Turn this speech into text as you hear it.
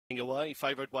Away,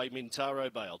 favourite way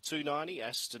Mintaro Bale, $2.90.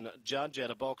 Aston Judge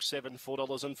out of box 7,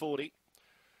 $4.40.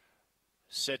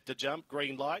 Set to jump,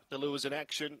 green light. The lure's in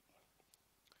action.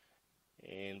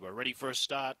 And we're ready for a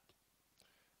start.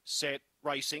 Set,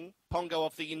 racing. Pongo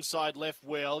off the inside left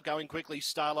well. Going quickly,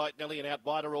 Starlight Nelly, and out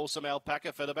wider, Awesome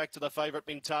Alpaca. Further back to the favourite,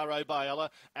 Mintaro Bale.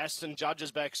 Aston Judge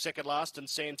is back second last, and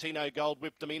Santino Gold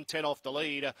whipped them in, 10 off the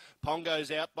lead.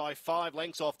 Pongo's out by 5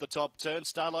 lengths off the top turn.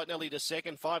 Starlight Nelly to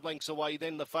second, 5 lengths away.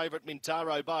 Then the favourite,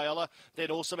 Mintaro Bale.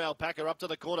 Then Awesome Alpaca up to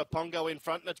the corner. Pongo in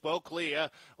front, and it's well clear.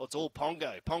 Well, it's all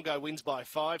Pongo. Pongo wins by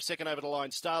 5. Second over the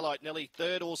line, Starlight Nelly.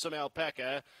 Third, Awesome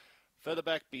Alpaca. Further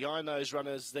back behind those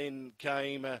runners then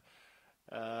came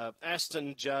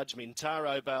Aston Judge,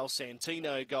 Mintaro Bale,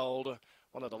 Santino Gold,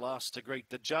 one of the last to greet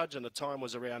the judge, and the time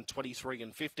was around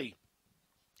 23:50.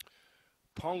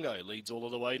 Pongo leads all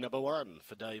of the way, number 1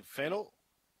 for Dean Fennell.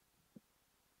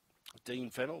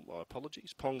 My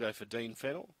apologies. Pongo for Dean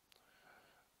Fennell.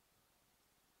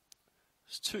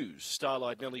 It's 2,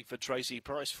 Starlight Nelly for Tracy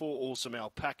Price. 4, Awesome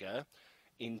Alpaca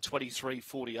in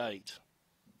 23:48.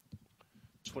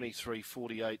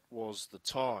 23:48 was the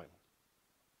time.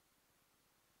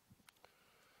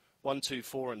 1, 2,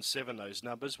 4 and 7, those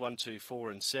numbers. 1, 2,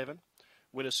 4 and 7.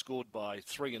 Winner scored by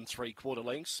 3 3/4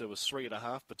 lengths. There was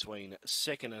 3.5 between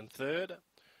second and third.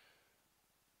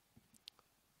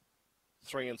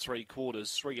 3 3/4,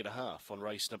 3.5 on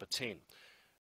race number 10.